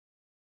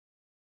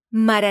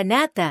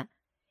Maranata,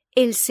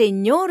 el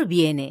Señor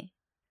viene.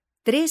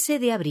 13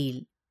 de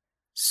abril.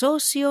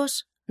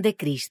 Socios de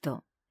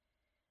Cristo.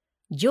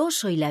 Yo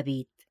soy la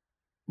vid,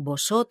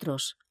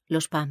 vosotros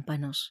los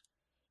pámpanos.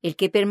 El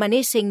que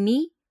permanece en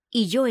mí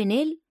y yo en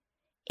él,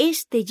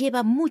 éste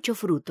lleva mucho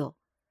fruto,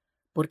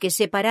 porque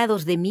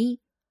separados de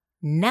mí,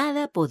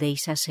 nada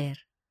podéis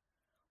hacer.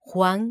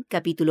 Juan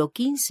capítulo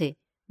 15,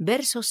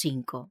 verso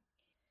 5.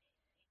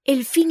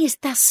 El fin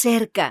está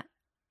cerca.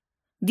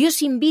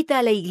 Dios invita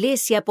a la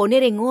Iglesia a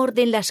poner en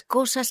orden las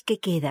cosas que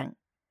quedan.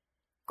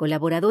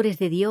 Colaboradores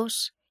de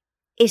Dios,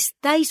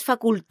 estáis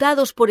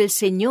facultados por el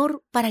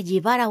Señor para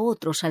llevar a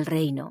otros al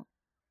reino.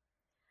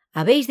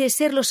 Habéis de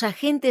ser los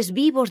agentes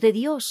vivos de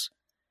Dios,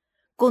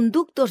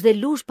 conductos de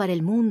luz para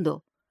el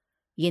mundo,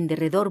 y en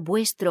derredor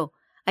vuestro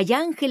hay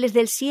ángeles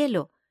del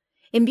cielo,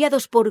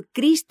 enviados por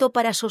Cristo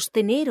para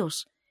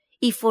sosteneros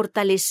y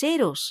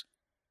fortaleceros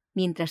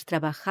mientras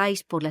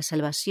trabajáis por la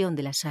salvación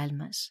de las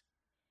almas.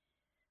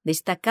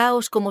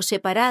 Destacaos como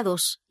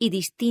separados y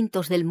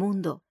distintos del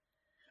mundo,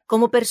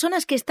 como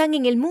personas que están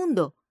en el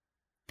mundo,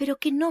 pero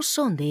que no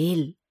son de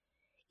él,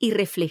 y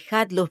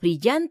reflejad los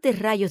brillantes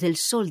rayos del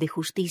sol de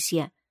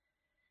justicia,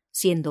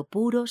 siendo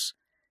puros,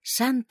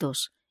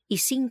 santos y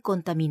sin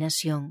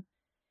contaminación,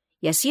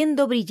 y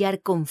haciendo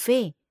brillar con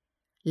fe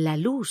la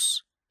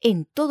luz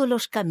en todos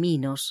los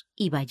caminos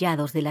y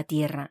vallados de la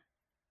tierra.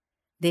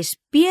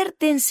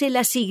 Despiértense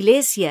las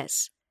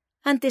iglesias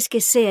antes que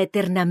sea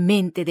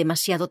eternamente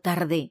demasiado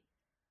tarde.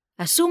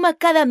 Asuma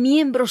cada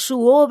miembro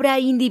su obra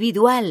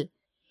individual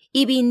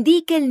y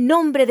vindique el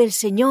nombre del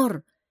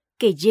Señor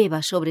que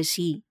lleva sobre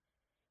sí.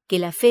 Que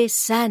la fe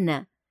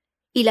sana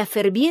y la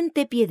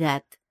ferviente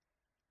piedad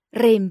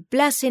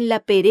reemplacen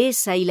la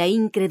pereza y la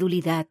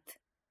incredulidad.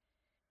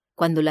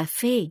 Cuando la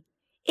fe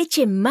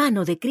eche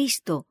mano de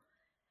Cristo,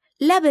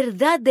 la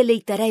verdad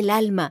deleitará el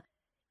alma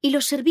y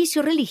los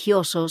servicios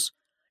religiosos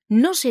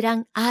no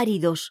serán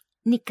áridos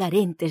ni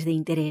carentes de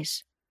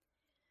interés.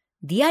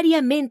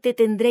 Diariamente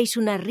tendréis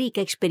una rica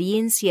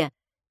experiencia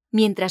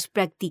mientras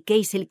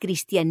practiquéis el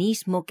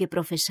cristianismo que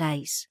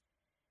profesáis.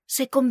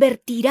 Se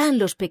convertirán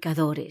los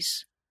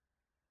pecadores.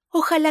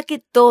 Ojalá que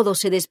todos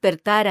se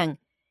despertaran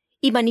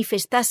y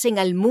manifestasen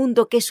al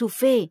mundo que su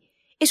fe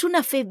es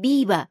una fe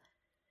viva,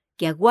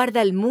 que aguarda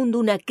al mundo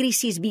una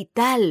crisis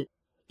vital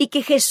y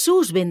que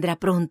Jesús vendrá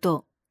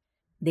pronto.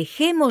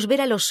 Dejemos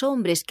ver a los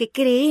hombres que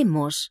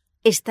creemos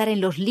estar en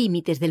los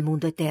límites del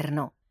mundo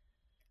eterno.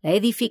 La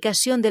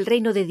edificación del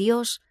reino de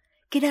Dios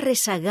queda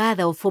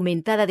rezagada o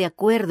fomentada de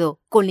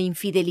acuerdo con la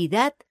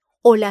infidelidad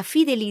o la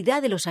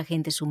fidelidad de los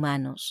agentes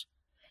humanos.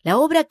 La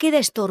obra queda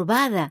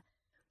estorbada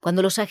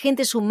cuando los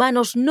agentes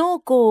humanos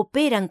no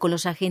cooperan con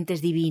los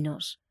agentes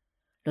divinos.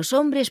 Los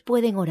hombres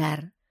pueden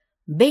orar: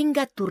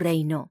 venga tu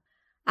reino,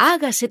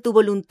 hágase tu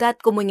voluntad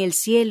como en el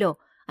cielo,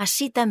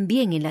 así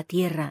también en la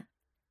tierra.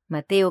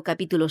 Mateo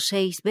capítulo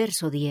 6,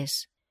 verso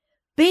 10.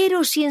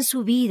 Pero si en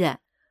su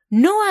vida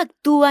no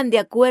actúan de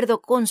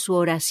acuerdo con su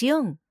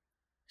oración,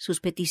 sus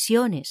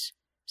peticiones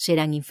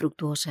serán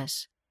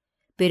infructuosas.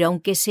 Pero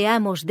aunque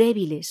seamos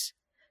débiles,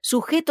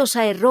 sujetos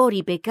a error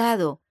y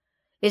pecado,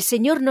 el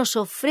Señor nos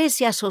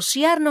ofrece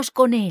asociarnos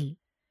con Él.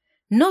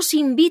 Nos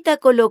invita a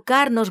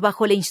colocarnos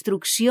bajo la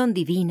instrucción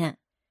divina.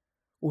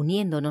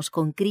 Uniéndonos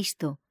con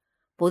Cristo,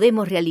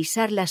 podemos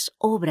realizar las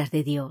obras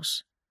de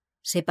Dios.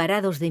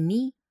 Separados de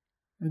mí,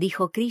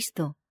 dijo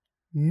Cristo,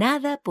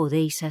 nada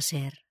podéis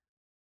hacer.